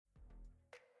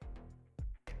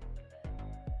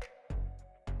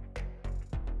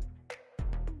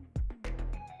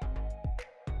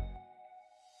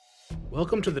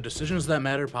Welcome to the Decisions That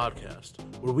Matter podcast,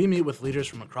 where we meet with leaders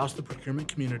from across the procurement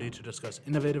community to discuss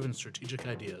innovative and strategic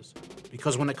ideas.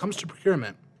 Because when it comes to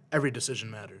procurement, every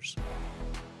decision matters.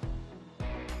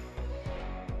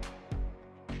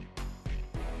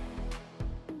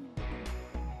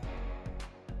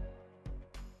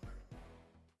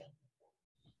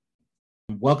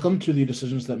 Welcome to the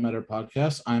Decisions That Matter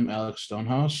podcast. I'm Alex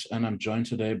Stonehouse, and I'm joined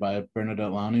today by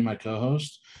Bernadette Lowney, my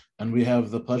co-host. And we have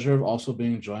the pleasure of also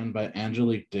being joined by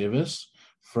Angelique Davis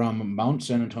from Mount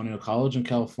San Antonio College in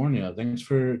California. Thanks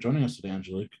for joining us today,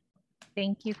 Angelique.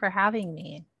 Thank you for having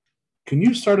me. Can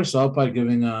you start us out by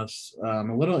giving us a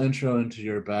little intro into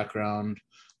your background,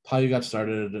 how you got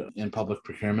started in public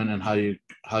procurement, and how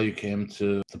you came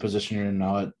to the position you're in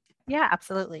now? Yeah,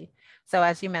 absolutely. So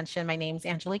as you mentioned, my name's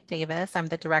Angelique Davis. I'm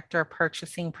the Director of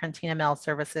Purchasing, Printing, and Mail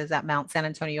Services at Mount San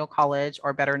Antonio College,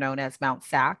 or better known as Mount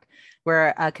SAC.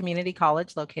 We're a community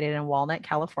college located in Walnut,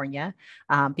 California.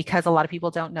 Because a lot of people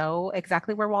don't know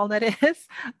exactly where Walnut is,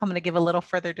 I'm going to give a little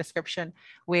further description.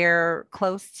 We're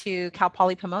close to Cal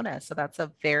Poly Pomona, so that's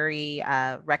a very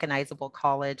recognizable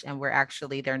college, and we're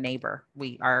actually their neighbor.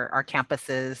 Our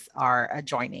campuses are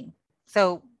adjoining.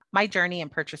 So my journey in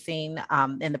purchasing,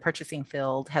 in the purchasing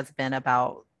field, has been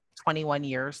about 21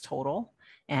 years total.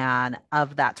 And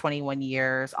of that 21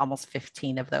 years, almost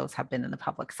 15 of those have been in the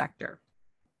public sector.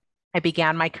 I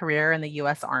began my career in the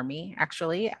U.S. Army,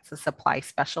 actually, as a supply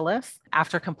specialist.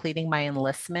 After completing my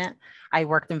enlistment, I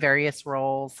worked in various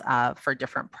roles for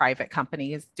different private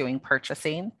companies doing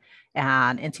purchasing.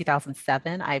 And in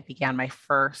 2007, I began my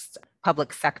first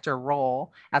public sector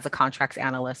role as a contracts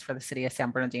analyst for the City of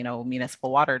San Bernardino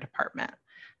Municipal Water Department.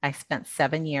 I spent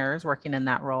 7 years working in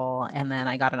that role, and then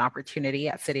I got an opportunity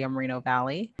at City of Moreno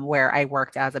Valley, where I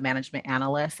worked as a management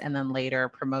analyst and then later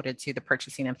promoted to the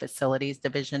purchasing and facilities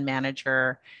division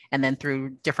manager. And then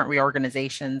through different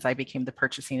reorganizations, I became the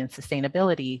purchasing and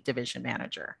sustainability division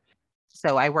manager.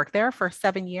 So I worked there for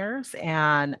 7 years,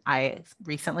 and I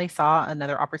recently saw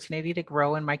another opportunity to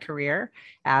grow in my career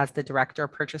as the Director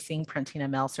of Purchasing, Printing,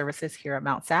 and Mail Services here at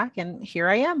Mount SAC, and here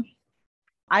I am.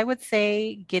 I would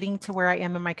say getting to where I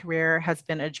am in my career has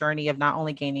been a journey of not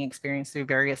only gaining experience through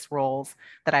various roles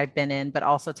that I've been in, but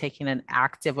also taking an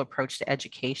active approach to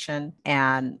education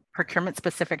and procurement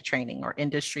specific training or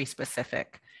industry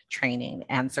specific training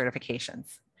and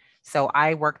certifications. So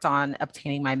I worked on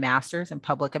obtaining my master's in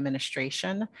public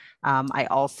administration. I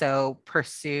also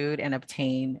pursued and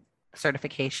obtained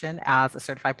certification as a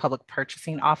certified public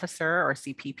purchasing officer, or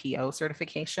CPPO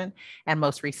certification, and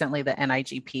most recently the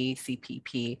NIGP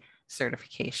CPP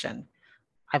certification.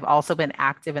 I've also been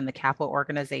active in the CAPO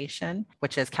organization,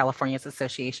 which is California's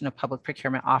Association of Public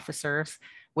Procurement Officers,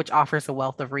 which offers a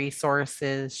wealth of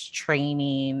resources,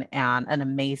 training, and an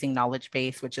amazing knowledge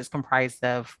base, which is comprised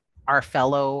of our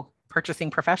fellow purchasing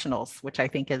professionals, which I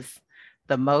think is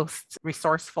the most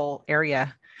resourceful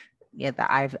area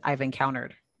that I've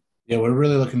encountered. Yeah, we're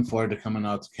really looking forward to coming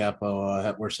out to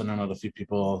Capo. We're sending out a few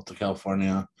people to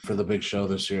California for the big show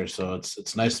this year. So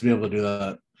it's nice to be able to do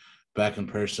that back in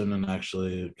person and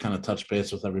actually kind of touch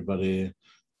base with everybody,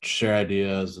 share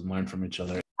ideas, and learn from each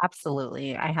other.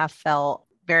 Absolutely. I have felt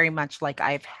very much like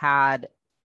I've had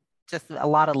just a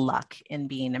lot of luck in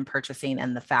being in purchasing,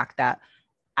 and the fact that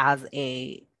as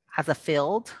a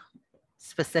field,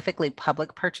 specifically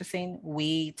public purchasing,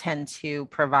 we tend to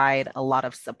provide a lot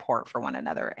of support for one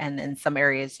another. And in some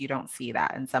areas, you don't see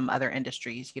that. In some other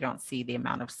industries, you don't see the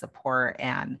amount of support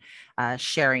and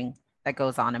sharing that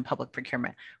goes on in public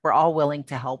procurement. We're all willing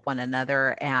to help one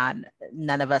another, and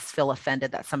none of us feel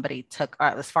offended that somebody took,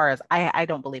 as far as I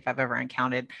don't believe I've ever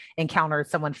encountered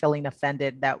someone feeling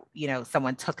offended that,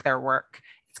 someone took their work.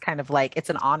 It's kind of like it's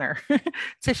an honor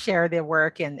to share their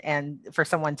work and for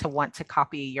someone to want to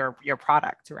copy your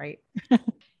product, right?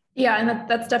 Yeah, and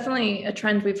that's definitely a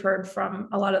trend we've heard from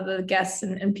a lot of the guests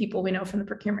and people we know from the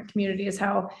procurement community, is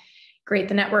how great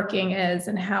the networking is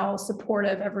and how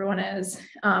supportive everyone is,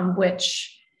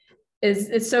 which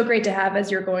is so great to have as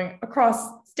you're going across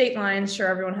state lines. Sure,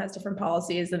 everyone has different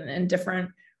policies and different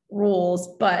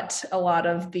rules, but a lot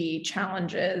of the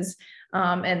challenges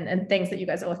and things that you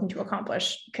guys are looking to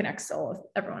accomplish connects still with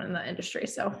everyone in the industry.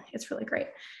 So it's really great.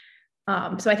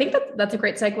 So I think that's a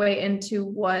great segue into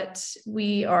what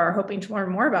we are hoping to learn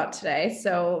more about today.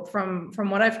 So from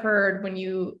what I've heard, when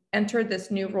you entered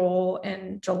this new role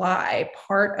in July,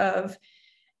 part of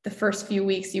the first few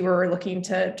weeks you were looking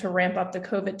to ramp up the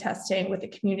COVID testing with the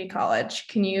community college.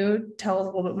 Can you tell us a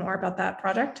little bit more about that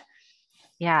project?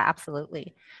 Yeah,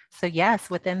 absolutely. So yes,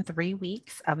 within 3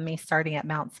 weeks of me starting at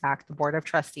Mount SAC, the Board of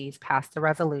Trustees passed a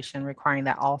resolution requiring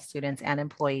that all students and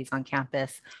employees on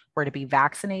campus were to be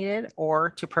vaccinated or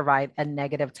to provide a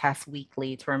negative test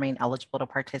weekly to remain eligible to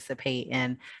participate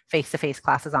in face-to-face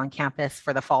classes on campus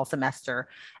for the fall semester.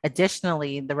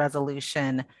 Additionally, the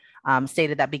resolution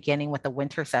stated that beginning with the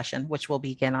winter session, which will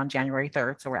begin on January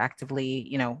 3rd, so we're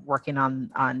actively, working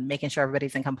on making sure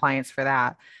everybody's in compliance for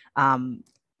that,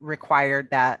 required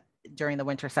that during the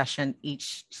winter session,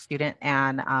 each student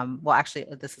and, well, actually,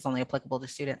 this is only applicable to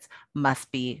students,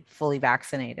 must be fully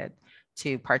vaccinated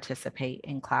to participate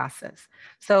in classes.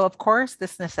 So of course,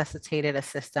 this necessitated a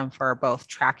system for both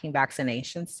tracking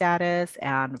vaccination status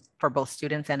and for both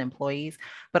students and employees,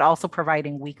 but also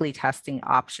providing weekly testing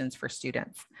options for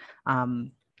students,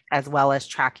 as well as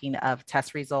tracking of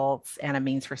test results and a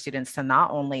means for students to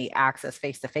not only access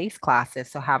face-to-face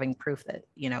classes, so having proof that,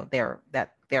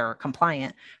 they're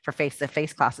compliant for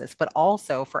face-to-face classes, but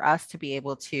also for us to be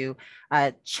able to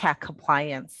check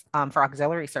compliance for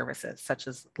auxiliary services such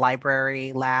as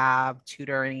library, lab,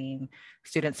 tutoring,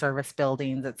 student service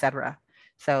buildings, et cetera.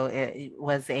 So it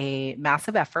was a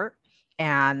massive effort.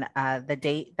 And the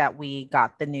date that we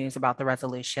got the news about the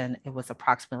resolution, it was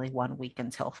approximately 1 week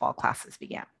until fall classes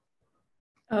began.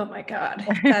 Oh my God,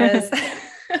 that is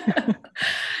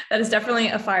that is definitely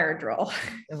a fire drill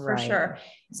for sure.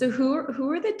 So who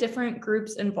are the different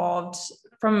groups involved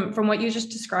from what you just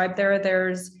described there?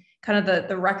 There's kind of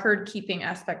the record keeping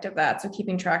aspect of that. So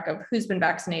keeping track of who's been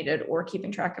vaccinated or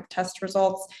keeping track of test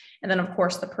results. And then of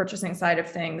course, the purchasing side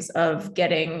of things of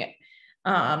getting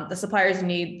the suppliers you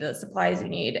need, the supplies you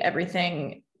need,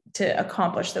 everything to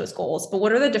accomplish those goals. But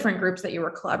what are the different groups that you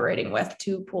were collaborating with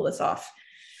to pull this off?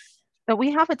 So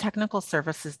we have a technical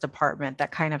services department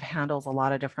that kind of handles a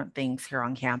lot of different things here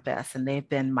on campus, and they've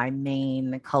been my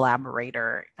main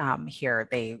collaborator here.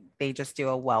 They just do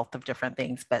a wealth of different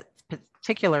things, but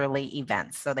particularly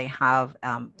events. So they have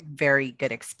very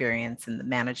good experience in the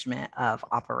management of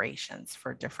operations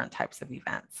for different types of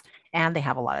events. And they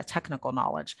have a lot of technical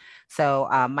knowledge. So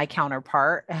my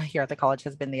counterpart here at the college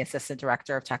has been the Assistant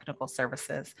Director of Technical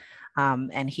Services.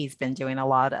 And he's been doing a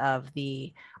lot of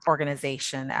the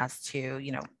organization as to,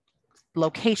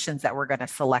 locations that we're going to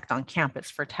select on campus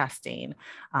for testing.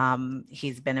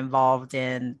 He's been involved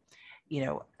in,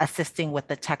 assisting with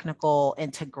the technical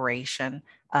integration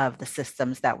of the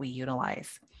systems that we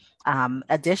utilize.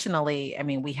 Additionally,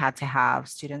 we had to have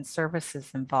student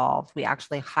services involved. We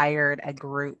actually hired a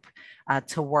group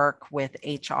to work with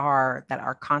HR that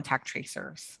are contact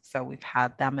tracers. So we've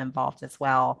had them involved as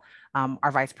well.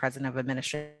 Our Vice President of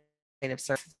Administrative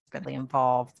Services has been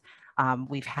involved.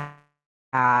 We've had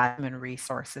human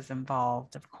resources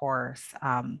involved, of course.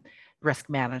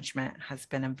 Risk management has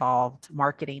been involved.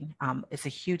 Marketing is a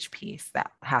huge piece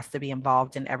that has to be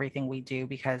involved in everything we do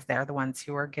because they're the ones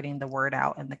who are getting the word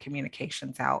out and the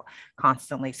communications out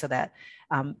constantly so that,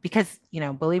 because,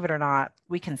 believe it or not,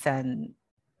 we can send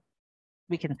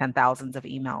thousands of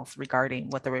emails regarding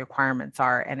what the requirements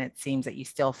are. And it seems that you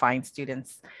still find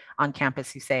students on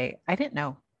campus who say, I didn't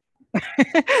know.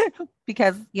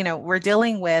 Because, we're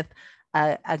dealing with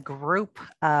a group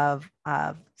of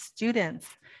students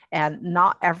and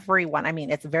not everyone,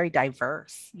 it's very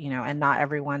diverse, and not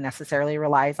everyone necessarily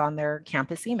relies on their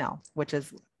campus email, which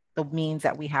is the means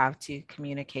that we have to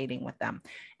communicating with them.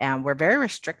 And we're very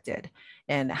restricted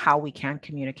in how we can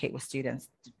communicate with students,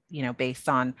 based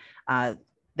on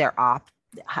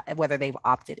whether they've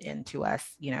opted into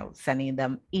us, sending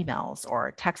them emails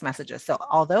or text messages. So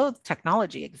although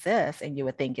technology exists and you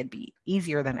would think it'd be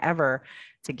easier than ever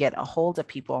to get a hold of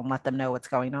people and let them know what's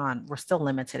going on, we're still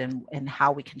limited in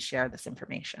how we can share this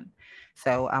information.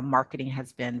 So marketing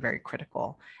has been very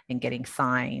critical in getting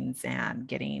signs and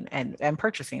getting and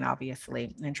purchasing,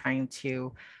 obviously, and trying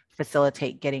to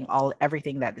facilitate getting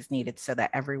everything that is needed so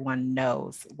that everyone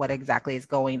knows what exactly is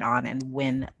going on and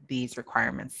when these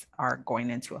requirements are going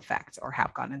into effect or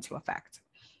have gone into effect.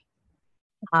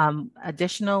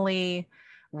 Additionally,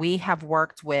 we have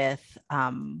worked with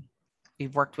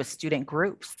we've worked with student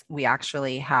groups. We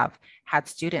actually have had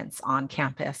students on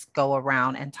campus go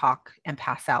around and talk and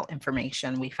pass out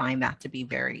information. We find that to be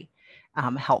very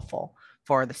helpful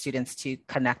for the students to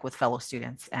connect with fellow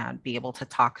students and be able to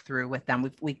talk through with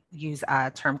them. We use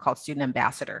a term called student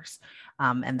ambassadors,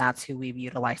 and that's who we've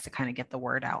utilized to kind of get the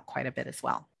word out quite a bit as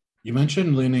well. You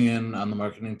mentioned leaning in on the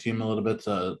marketing team a little bit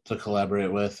to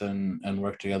collaborate with and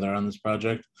work together on this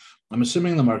project. I'm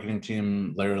assuming the marketing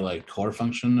team, their core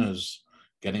function is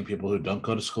getting people who don't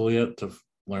go to school yet to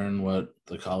learn what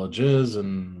the college is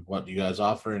and what you guys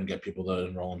offer and get people to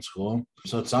enroll in school.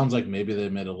 So it sounds like maybe they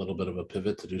made a little bit of a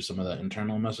pivot to do some of that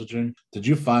internal messaging. Did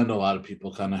you find a lot of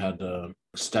people kind of had to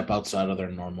step outside of their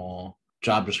normal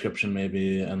job description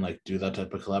maybe and like do that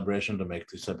type of collaboration to make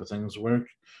these type of things work?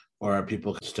 Or are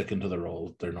people sticking to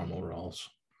their normal roles?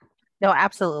 No,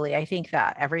 absolutely. I think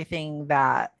that everything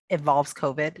that involves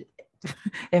COVID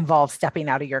involves stepping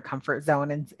out of your comfort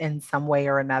zone in some way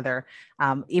or another.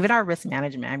 Even our risk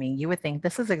management, I mean, you would think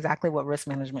this is exactly what risk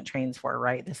management trains for,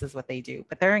 right? This is what they do,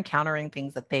 but they're encountering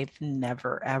things that they've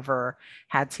never, ever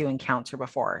had to encounter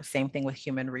before. Same thing with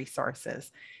human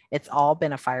resources. It's all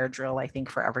been a fire drill, I think,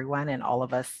 for everyone, and all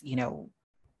of us,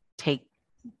 take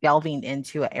delving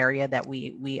into an area that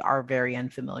we are very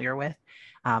unfamiliar with.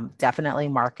 Definitely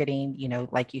marketing,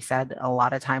 like you said, a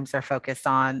lot of times they're focused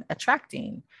on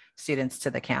attracting students to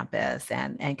the campus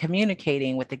and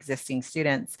communicating with existing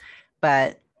students.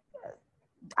 But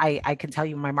I can tell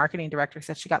you, my marketing director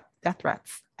said she got death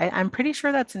threats. I'm pretty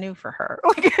sure that's new for her.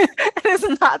 Like, it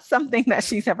is not something that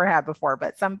she's ever had before,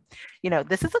 but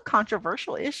this is a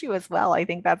controversial issue as well. I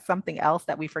think that's something else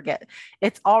that we forget.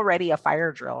 It's already a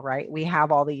fire drill, right? We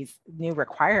have all these new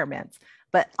requirements,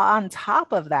 but on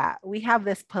top of that, we have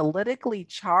this politically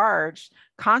charged,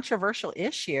 controversial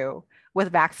issue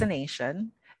with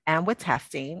vaccination and with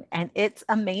testing. And it's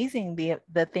amazing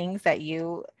the things that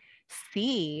you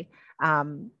see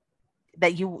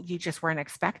that you just weren't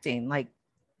expecting. Like,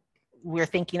 we're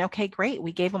thinking, okay, great,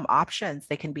 we gave them options.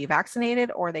 They can be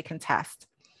vaccinated or they can test.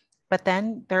 But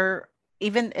then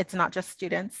it's not just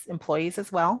students, employees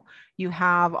as well. You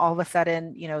have all of a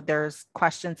sudden, there's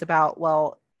questions about,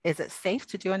 well, is it safe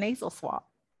to do a nasal swab?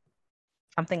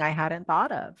 Something I hadn't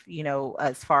thought of,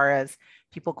 as far as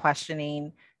people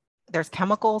questioning, there's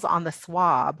chemicals on the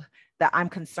swab that I'm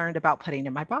concerned about putting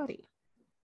in my body.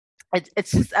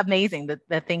 It's just amazing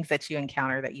the things that you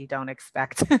encounter that you don't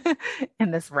expect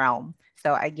in this realm.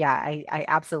 So I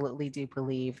absolutely do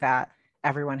believe that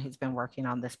everyone who's been working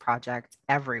on this project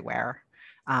everywhere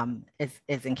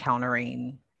is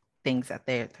encountering things that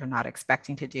they're not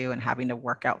expecting to do and having to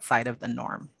work outside of the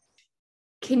norm.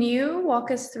 Can you walk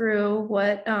us through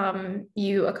what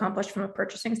you accomplished from a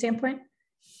purchasing standpoint?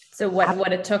 So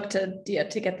what it took to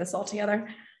get this all together?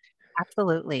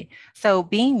 Absolutely. So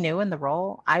being new in the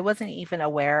role, I wasn't even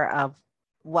aware of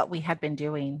what we had been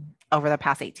doing over the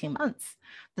past 18 months.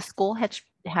 The school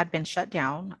had been shut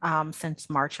down since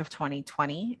March of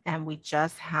 2020, and we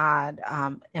just had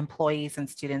employees and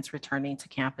students returning to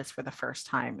campus for the first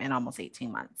time in almost 18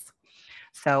 months.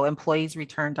 So employees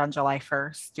returned on July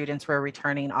 1st, students were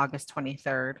returning August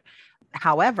 23rd.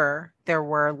 However, there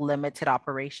were limited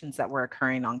operations that were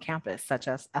occurring on campus, such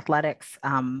as athletics,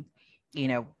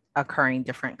 occurring,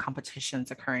 different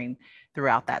competitions occurring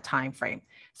throughout that time frame.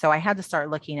 So I had to start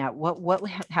looking at what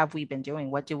have we been doing?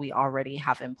 What do we already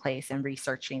have in place, and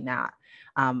researching that.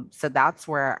 So that's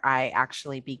where I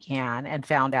actually began and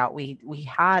found out we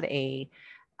had a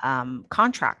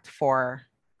contract for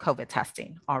COVID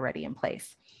testing already in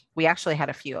place. We actually had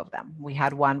a few of them. We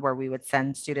had one where we would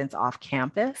send students off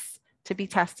campus to be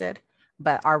tested,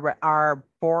 but our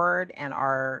board and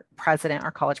our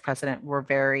college president, were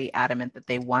very adamant that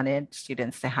they wanted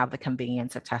students to have the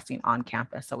convenience of testing on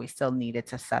campus. So we still needed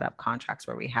to set up contracts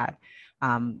where we had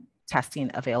testing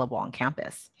available on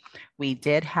campus. We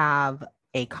did have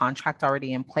a contract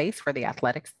already in place for the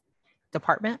athletics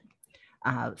department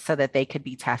so that they could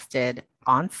be tested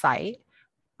on site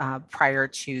prior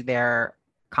to their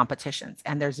competitions.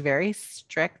 And there's very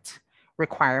strict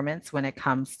requirements when it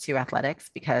comes to athletics,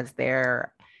 because they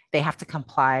have to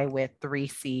comply with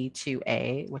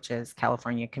 3C2A, which is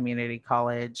California Community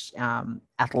College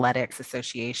Athletics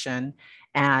Association,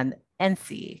 and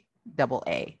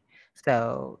NCAA,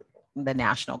 so the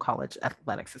National College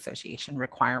Athletics Association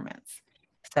requirements.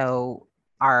 So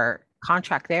our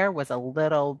contract there was a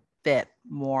little bit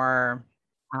more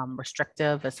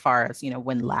restrictive as far as,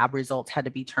 when lab results had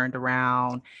to be turned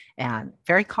around, and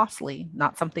very costly,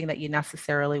 not something that you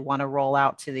necessarily want to roll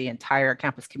out to the entire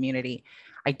campus community.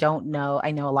 I know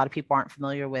a lot of people aren't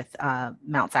familiar with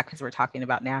Mount SAC because we're talking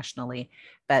about nationally,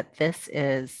 but this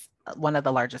is one of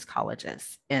the largest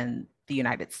colleges in the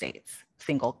United States,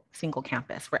 single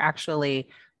campus. We're actually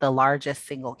the largest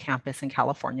single campus in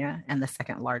California and the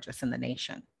second largest in the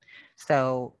nation.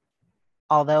 So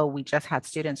although we just had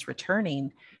students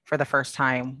returning for the first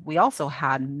time, we also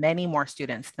had many more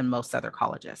students than most other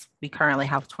colleges. We currently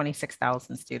have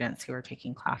 26,000 students who are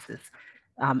taking classes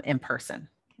in person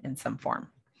in some form.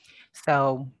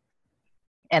 So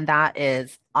And that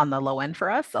is on the low end for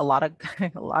us. A lot of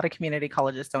a lot of community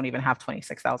colleges don't even have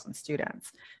 26,000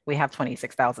 students. We have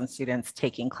 26,000 students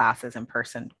taking classes in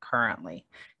person currently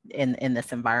in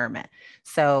this environment.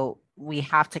 So we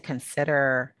have to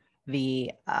consider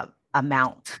the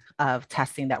amount of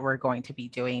testing that we're going to be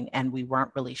doing, and we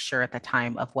weren't really sure at the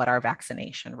time of what our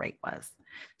vaccination rate was.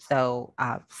 So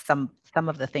some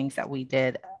of the things that we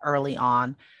did early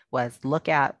on was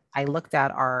I looked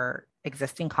at our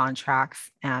existing contracts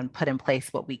and put in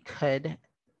place what we could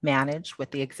manage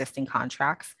with the existing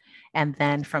contracts. And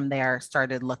then from there,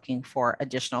 started looking for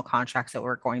additional contracts that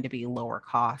were going to be lower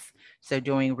cost. So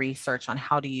doing research on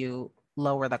how do you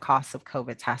lower the cost of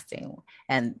COVID testing.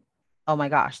 And oh my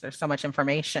gosh, there's so much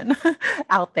information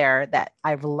out there that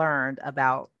I've learned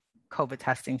about COVID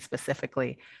testing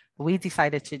specifically. We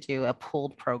decided to do a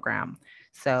pooled program.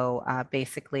 So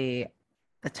basically,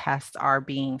 the tests are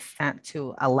being sent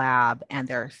to a lab and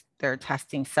they're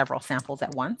testing several samples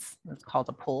at once. It's called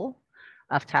a pool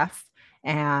of tests.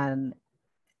 And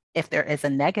if there is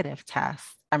a negative test,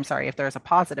 if there's a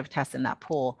positive test in that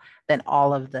pool, then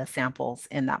all of the samples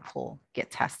in that pool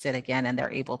get tested again, and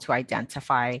they're able to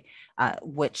identify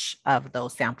which of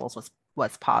those samples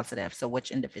was positive. So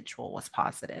which individual was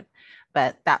positive.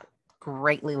 But that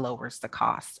greatly lowers the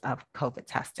cost of COVID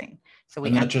testing. So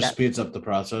and that just speeds up the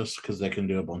process because they can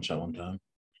do a bunch at one time.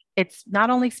 It's not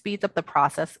only speeds up the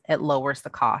process, it lowers the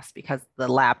cost because the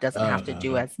lab doesn't have to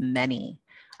do as many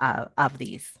of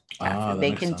these.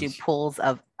 They can do pools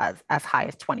of as high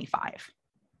as 25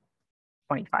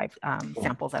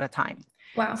 samples at a time.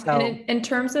 Wow. So, and in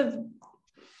terms of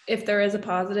if there is a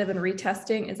positive and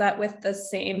retesting, is that with the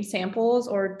same samples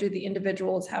or do the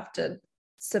individuals have to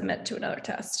submit to another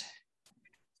test?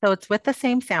 So it's with the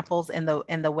same samples in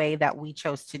the way that we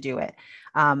chose to do it.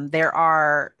 There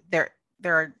are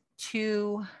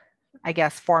two, I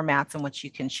guess, formats in which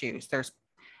you can choose.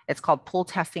 It's called pool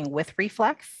testing with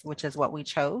reflex, which is what we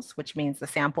chose, which means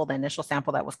the initial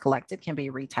sample that was collected can be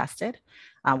retested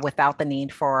without the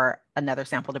need for another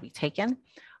sample to be taken.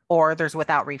 Or there's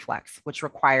without reflex, which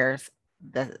requires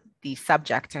the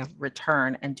subject to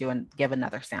return and give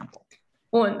another sample.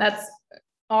 Well, and that's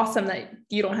awesome that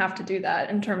you don't have to do that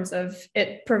in terms of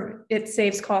it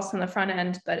saves costs on the front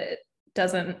end, but it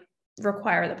doesn't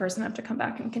require the person to have to come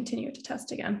back and continue to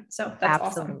test again. So that's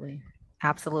awesome.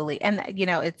 Absolutely. And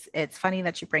it's funny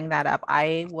that you bring that up.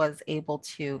 I was able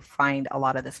to find a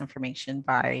lot of this information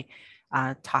by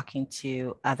talking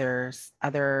to other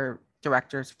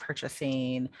directors of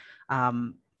purchasing,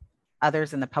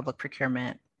 others in the public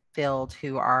procurement field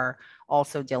who are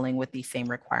also dealing with these same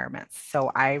requirements.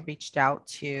 So I reached out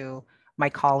to my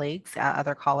colleagues at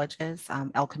other colleges.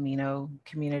 El Camino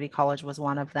Community College was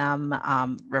one of them,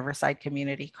 Riverside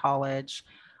Community College.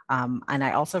 And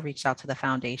I also reached out to the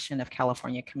Foundation of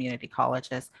California Community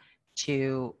Colleges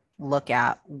to look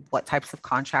at what types of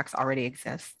contracts already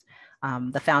exist.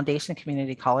 The Foundation of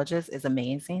Community Colleges is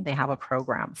amazing. They have a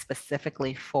program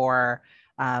specifically for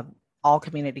all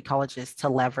community colleges to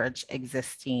leverage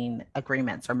existing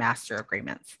agreements or master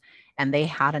agreements. And they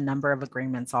had a number of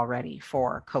agreements already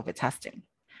for COVID testing.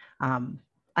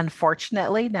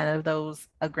 Unfortunately, none of those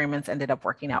agreements ended up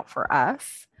working out for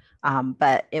us.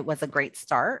 But it was a great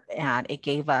start, and it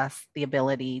gave us the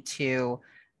ability to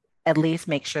at least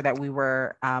make sure that we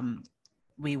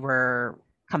were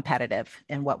competitive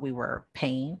in what we were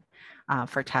paying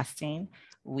for testing.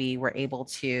 We were able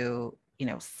to,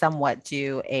 somewhat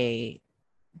do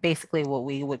basically what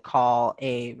we would call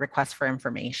a request for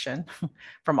information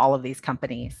from all of these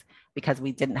companies, because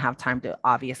we didn't have time to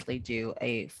obviously do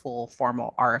a full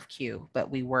formal RFQ, but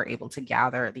we were able to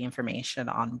gather the information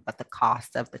on what the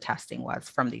cost of the testing was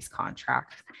from these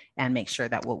contracts and make sure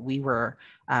that what we were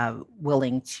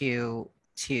willing to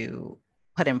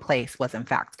put in place was in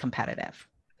fact competitive.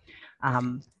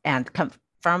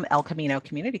 From El Camino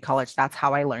Community College, that's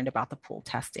how I learned about the pool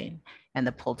testing and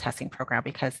the pool testing program,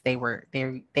 because they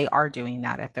are doing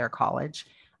that at their college.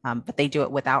 But they do it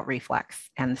without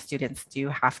reflex, and the students do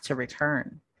have to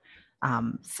return.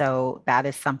 So that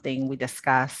is something we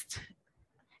discussed,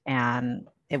 and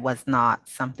it was not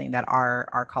something that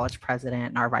our college president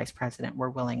and our vice president were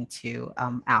willing to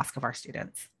ask of our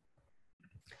students.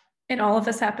 And all of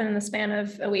this happened in the span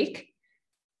of a week?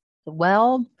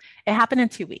 Well, it happened in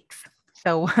 2 weeks.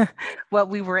 So what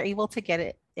we were able to get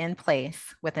it in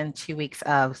place within 2 weeks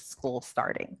of school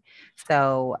starting.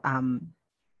 So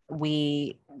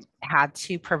we had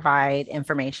to provide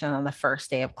information on the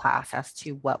first day of class as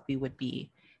to what we would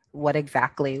be what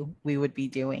exactly we would be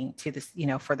doing to this,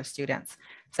 for the students.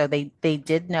 So they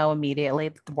did know immediately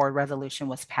that the board resolution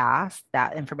was passed,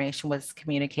 that information was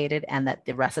communicated, and that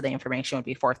the rest of the information would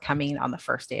be forthcoming on the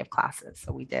first day of classes.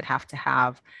 So we did have to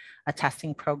have a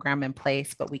testing program in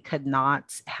place, but we could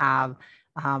not have,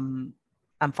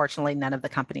 unfortunately, none of the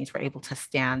companies were able to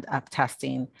stand up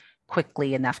testing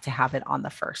quickly enough to have it on the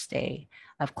first day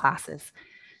of classes.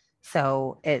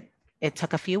 So it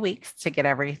took a few weeks to get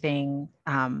everything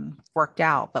worked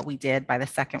out, but we did by the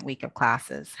second week of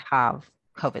classes have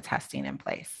COVID testing in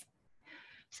place.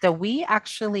 So we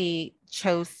actually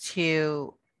chose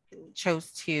to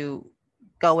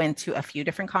go into a few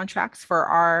different contracts for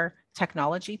our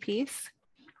technology piece.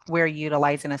 We're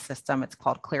utilizing a system, it's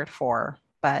called Cleared4,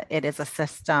 but it is a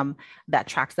system that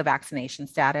tracks the vaccination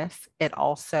status. It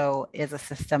also is a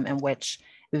system in which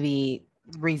the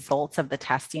results of the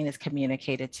testing is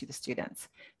communicated to the students.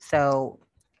 So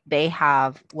they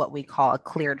have what we call a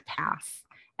cleared pass,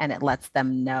 and it lets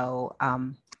them know,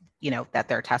 that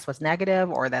their test was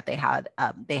negative, or that they have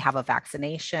a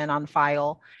vaccination on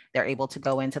file. They're able to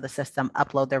go into the system,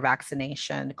 upload their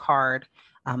vaccination card,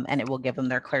 and it will give them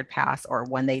their cleared pass. Or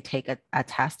when they take a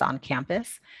test on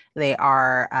campus, they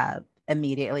are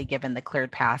immediately given the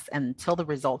cleared pass until the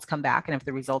results come back. And if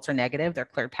the results are negative, their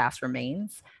cleared pass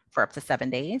remains for up to 7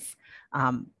 days.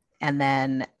 And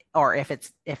then, or if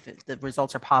the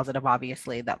results are positive,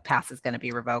 obviously that pass is going to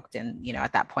be revoked. And,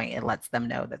 at that point, it lets them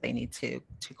know that they need to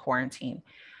quarantine.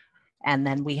 And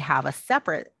then we have a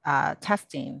separate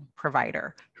testing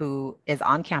provider who is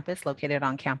on campus, located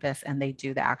on campus, and they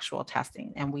do the actual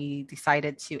testing. And we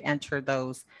decided to enter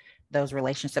those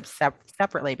relationships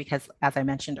separately because, as I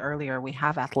mentioned earlier, we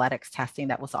have athletics testing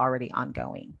that was already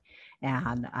ongoing.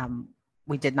 And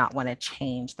we did not want to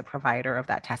change the provider of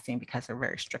that testing because there are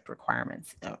very strict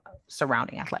requirements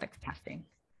surrounding athletics testing.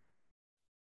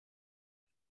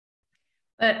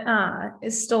 But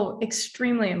it's still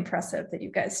extremely impressive that you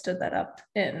guys stood that up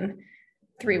in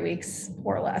 3 weeks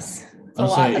or less. It's a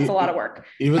lot. That's a lot of work.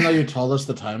 Even though you told us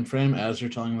the time frame as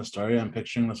you're telling the story, I'm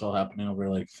picturing this all happening over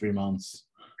like 3 months,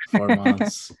 4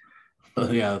 months.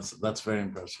 But yeah, that's very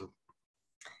impressive.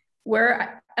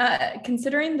 We're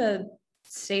considering the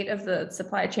state of the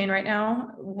supply chain right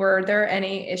now. Were there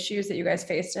any issues that you guys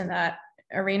faced in that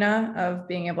arena of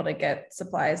being able to get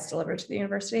supplies delivered to the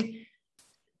university?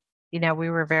 We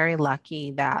were very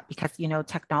lucky that because,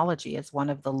 technology is one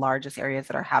of the largest areas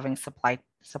that are having supply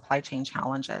chain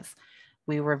challenges.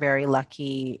 We were very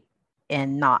lucky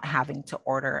in not having to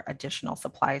order additional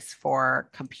supplies for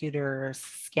computers,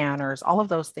 scanners. All of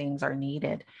those things are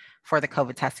needed for the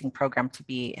COVID testing program to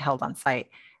be held on site.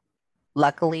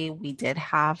 Luckily, we did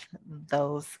have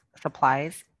those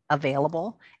supplies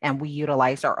available, and we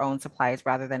utilized our own supplies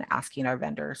rather than asking our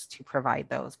vendors to provide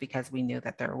those because we knew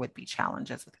that there would be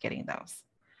challenges with getting those.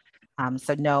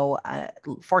 So no,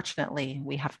 fortunately,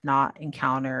 we have not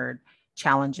encountered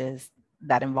challenges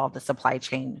that involve the supply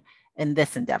chain in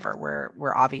this endeavor.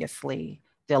 We're obviously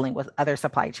dealing with other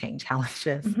supply chain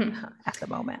challenges at the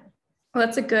moment. Well,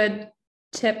 that's a good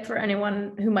tip for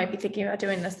anyone who might be thinking about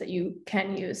doing this, that you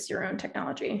can use your own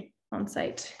technology on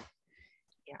site.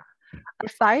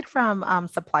 Aside from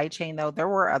supply chain, though, there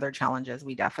were other challenges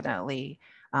we definitely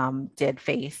did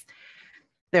face.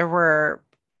 There were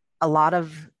a lot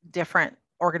of different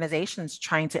organizations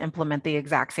trying to implement the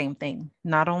exact same thing,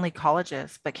 not only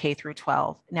colleges, but K through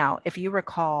 12. Now, if you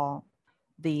recall,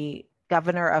 the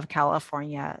governor of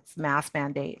California's mask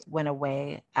mandate went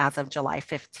away as of July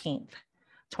 15th,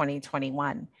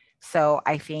 2021. So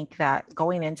I think that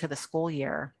going into the school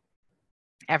year,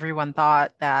 everyone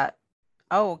thought that,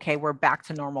 oh, okay, we're back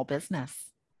to normal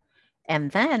business. And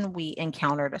then we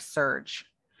encountered a surge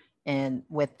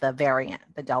with the variant,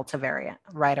 the Delta variant,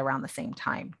 right around the same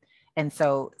time. And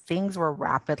so things were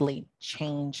rapidly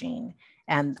changing.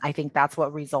 And I think that's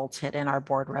what resulted in our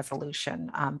board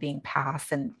resolution being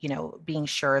passed and, being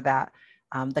sure that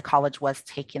the college was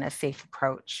taking a safe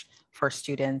approach for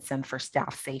students and for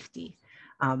staff safety.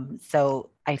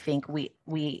 So I think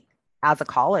we as a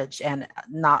college, and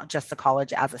not just a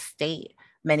college, as a state,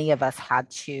 many of us had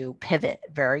to pivot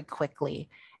very quickly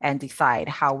and decide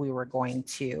how we were going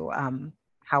to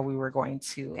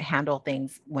handle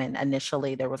things when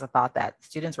initially there was a thought that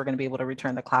students were going to be able to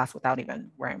return to class without even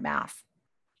wearing masks.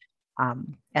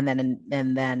 And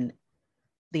then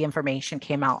the information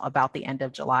came out about the end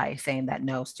of July saying that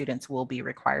no, students will be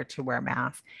required to wear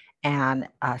masks, and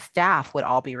staff would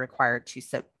all be required to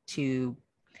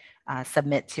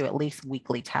submit to at least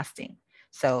weekly testing.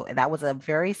 So that was a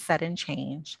very sudden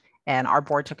change. And our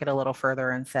board took it a little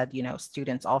further and said,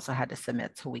 students also had to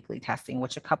submit to weekly testing,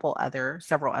 which several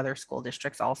other school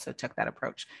districts also took that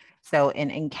approach. So in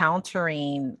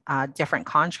encountering different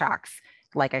contracts,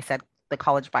 like I said, the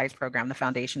College Buys program, the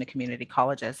Foundation of Community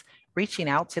Colleges, reaching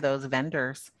out to those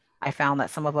vendors, I found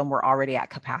that some of them were already at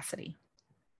capacity.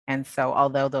 And so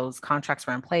although those contracts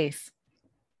were in place,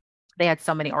 they had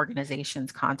so many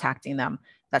organizations contacting them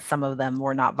that some of them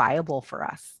were not viable for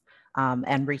us.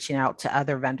 And reaching out to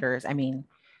other vendors. I mean,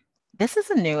 this is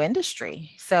a new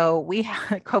industry. So we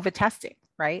had COVID testing,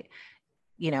 right?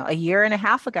 A year and a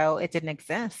half ago, it didn't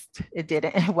exist.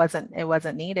 It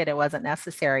wasn't needed. It wasn't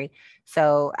necessary.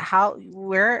 So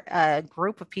we're a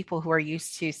group of people who are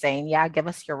used to saying, yeah, give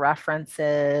us your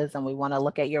references and we want to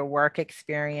look at your work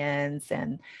experience.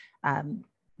 And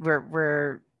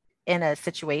we're in a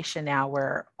situation now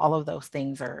where all of those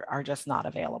things are just not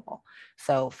available.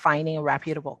 So finding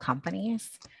reputable companies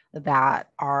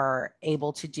that are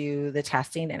able to do the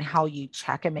testing and how you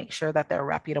check and make sure that they're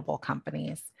reputable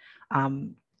companies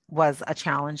was a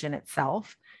challenge in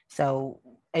itself. So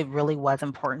it really was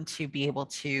important to be able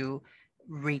to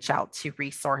reach out to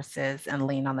resources and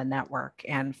lean on the network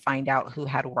and find out who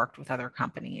had worked with other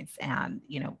companies and,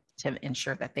 to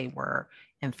ensure that they were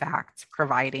in fact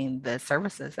providing the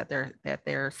services that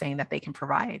they're saying that they can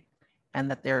provide and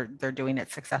that they're doing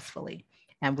it successfully.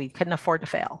 And we couldn't afford to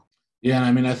fail. Yeah, and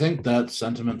I mean, I think that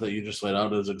sentiment that you just laid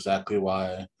out is exactly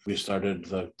why we started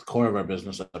the core of our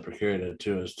business at Procurated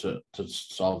too, is to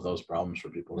solve those problems for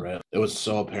people, right? It was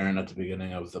so apparent at the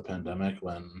beginning of the pandemic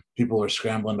when people were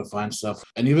scrambling to find stuff.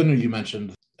 And even when you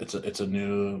mentioned it's a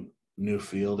new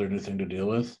field or new thing to deal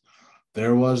with,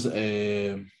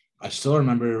 I still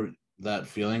remember that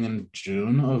feeling in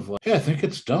June of like, hey, I think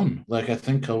it's done. Like, I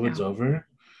think COVID's over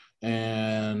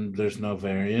and there's no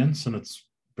variants and it's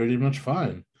pretty much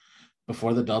fine.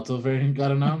 Before the Delta variant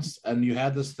got announced. And you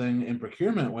had this thing in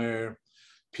procurement where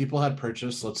people had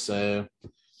purchased, let's say,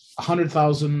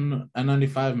 100,000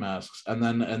 N95 masks. And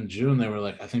then in June, they were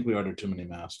like, I think we ordered too many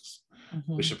masks.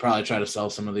 Mm-hmm. We should probably try to sell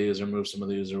some of these or move some of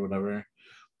these or whatever.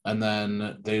 And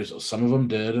then some of them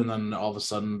did. And then all of a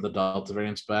sudden the Delta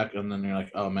variant's back. And then you're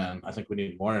like, oh man, I think we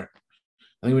need more.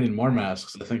 I think we need more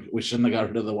masks. I think we shouldn't have got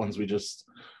rid of the ones we just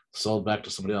sold back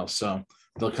to somebody else. So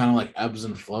the kind of like ebbs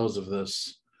and flows of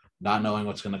this, not knowing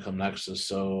what's going to come next, is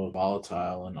so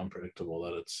volatile and unpredictable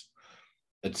that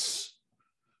it's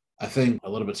I think a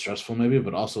little bit stressful maybe,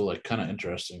 but also like kind of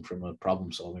interesting from a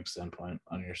problem solving standpoint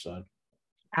on your side.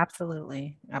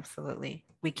 Absolutely.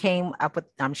 We came up with,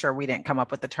 I'm sure we didn't come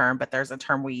up with the term, but there's a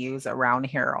term we use around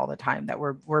here all the time that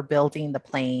we're building the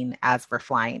plane as we're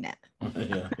flying it.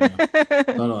 yeah,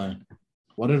 totally.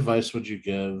 What advice would you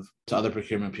give to other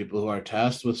procurement people who are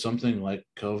tasked with something like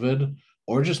COVID,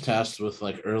 or just tasked with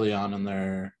like early on in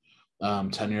their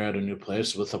tenure at a new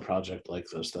place with a project like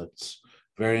this that's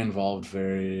very involved,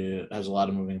 has a lot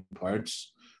of moving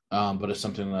parts, but it's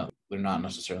something that they're not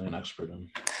necessarily an expert in?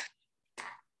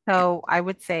 So I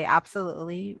would say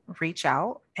absolutely reach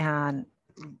out and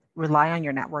rely on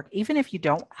your network, even if you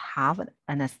don't have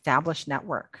an established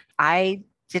network. I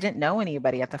didn't know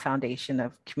anybody at the Foundation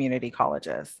of Community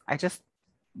Colleges. I just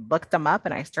looked them up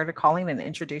and I started calling and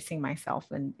introducing myself,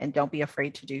 and don't be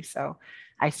afraid to do so.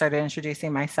 I started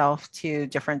introducing myself to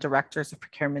different directors of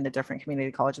procurement at different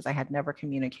community colleges I had never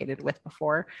communicated with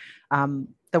before.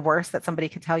 The worst that somebody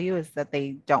could tell you is that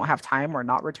they don't have time or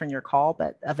not return your call,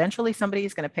 but eventually somebody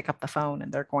is going to pick up the phone and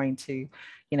they're going to,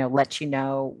 let you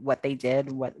know what they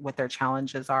did, what their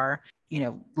challenges are.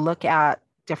 Look at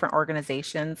different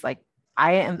organizations. Like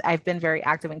I've been very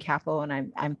active in Capo,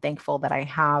 and I'm thankful that I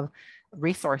have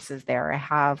resources there. I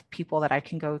have people that I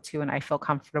can go to and I feel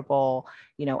comfortable,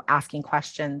 asking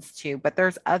questions to. But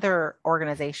there's other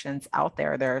organizations out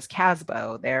there. There's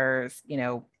CASBO, there's,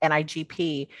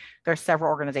 NIGP, there's several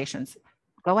organizations.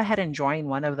 Go ahead and join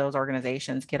one of those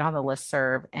organizations, get on the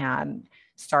listserv and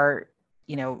start,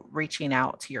 reaching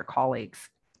out to your colleagues.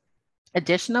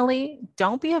 Additionally,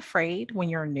 don't be afraid when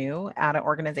you're new at an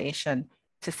organization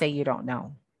to say you don't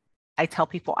know. I tell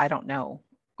people I don't know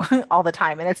all the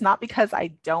time. And it's not because I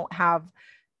don't have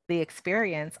the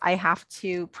experience. I have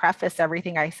to preface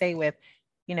everything I say with,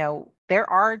 there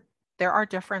are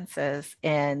differences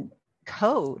in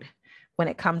code when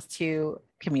it comes to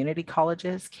community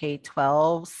colleges,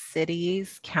 K-12,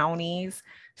 cities, counties,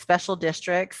 special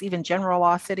districts, even general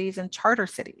law cities and charter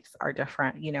cities are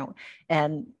different,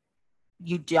 and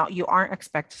you aren't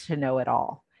expected to know it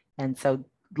all. And so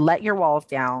let your walls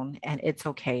down, and it's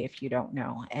okay if you don't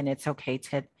know, and it's okay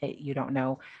to admit you don't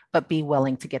know, but be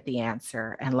willing to get the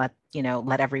answer, and let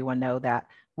everyone know that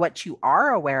what you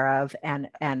are aware of and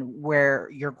where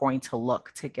you're going to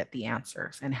look to get the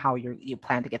answers and how you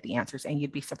plan to get the answers. And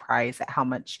you'd be surprised at how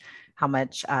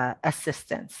much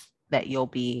assistance that you'll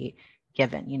be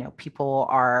given. People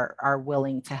are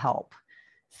willing to help.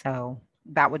 So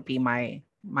that would be my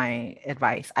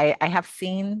advice. I have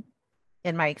seen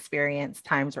in my experience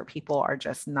times where people are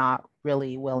just not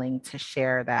really willing to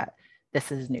share that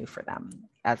this is new for them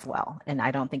as well. And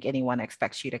I don't think anyone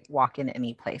expects you to walk in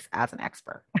any place as an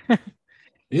expert.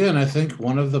 Yeah, and I think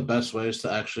one of the best ways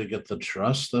to actually get the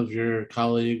trust of your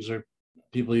colleagues or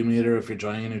people you meet, or if you're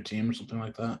joining a new team or something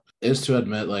like that, is to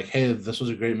admit, like, hey, this was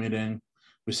a great meeting.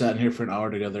 We sat in here for an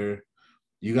hour together.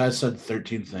 You guys said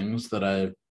 13 things that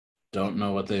I don't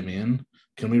know what they mean.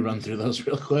 Can we run through those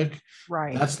real quick?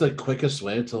 Right. That's the quickest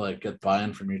way to like get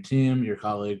buy-in from your team, your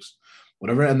colleagues,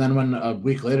 whatever. And then when a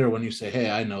week later, when you say, hey,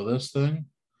 I know this thing,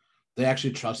 they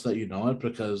actually trust that you know it,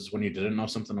 because when you didn't know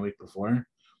something a week before,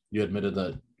 you admitted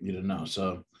that you didn't know.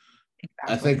 So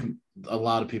exactly. I think a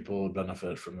lot of people would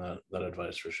benefit from that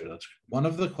advice for sure. That's one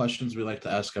of the questions we like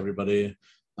to ask everybody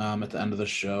at the end of the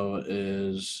show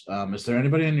is there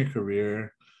anybody in your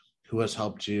career who has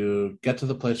helped you get to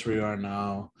the place where you are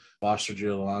now, fostered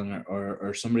you along,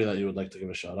 or somebody that you would like to give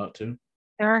a shout out to?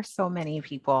 There are so many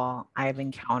people I've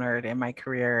encountered in my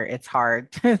career. It's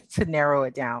hard to narrow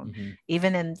it down. Mm-hmm.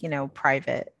 Even in,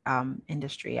 private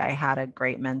industry, I had a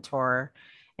great mentor,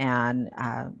 and,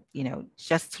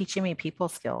 just teaching me people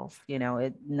skills,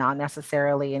 it not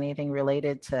necessarily anything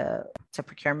related to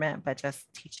procurement, but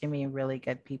just teaching me really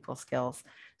good people skills.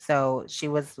 So she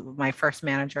was my first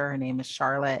manager. Her name is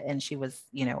Charlotte, and she was,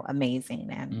 amazing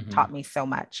and mm-hmm. taught me so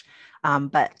much.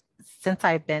 But since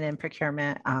I've been in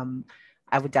procurement,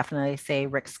 I would definitely say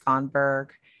Rick Skonberg.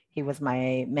 He was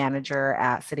my manager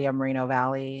at City of Moreno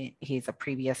Valley. He's a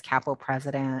previous Capo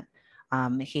president.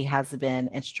 He has been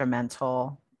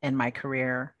instrumental in my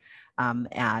career,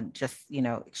 and just,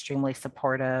 extremely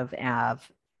supportive of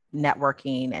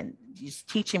networking and just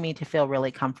teaching me to feel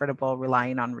really comfortable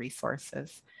relying on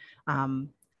resources.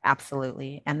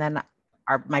 Absolutely. And then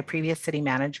my previous city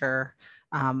manager,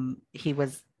 he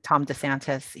was Tom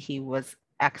DeSantis. He was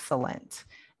excellent.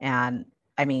 And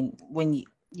I mean, when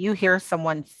you hear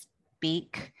someone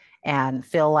speak and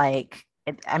feel like,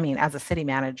 as a city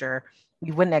manager,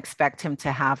 you wouldn't expect him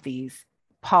to have these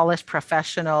polished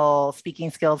professional speaking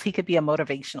skills. He could be a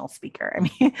motivational speaker.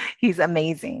 He's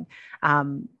amazing.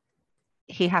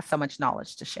 He has so much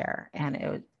knowledge to share,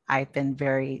 and I've been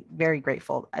very, very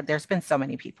grateful. There's been so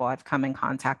many people I've come in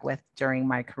contact with during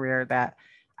my career that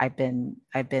I've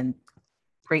been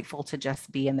grateful to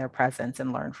just be in their presence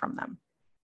and learn from them.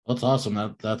 That's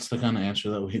awesome. That's the kind of answer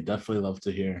that we definitely love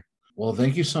to hear. Well,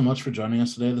 thank you so much for joining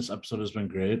us today. This episode has been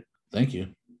great. Thank you.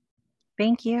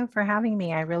 Thank you for having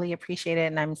me. I really appreciate it.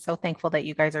 And I'm so thankful that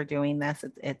you guys are doing this.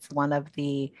 It's one of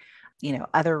the,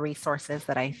 other resources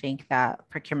that I think that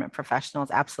procurement professionals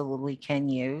absolutely can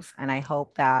use. And I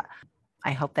hope that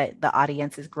the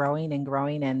audience is growing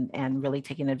and really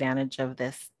taking advantage of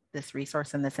this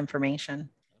resource and this information.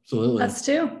 Absolutely. Us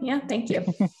too. Yeah. Thank you.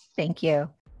 Thank you.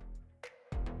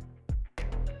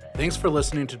 Thanks for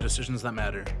listening to Decisions That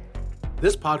Matter.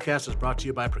 This podcast is brought to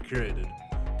you by Procurated,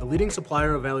 the leading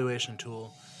supplier evaluation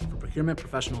tool for procurement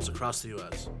professionals across the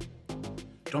U.S.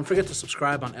 Don't forget to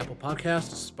subscribe on Apple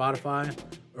Podcasts, Spotify,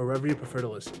 or wherever you prefer to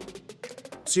listen.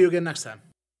 See you again next time.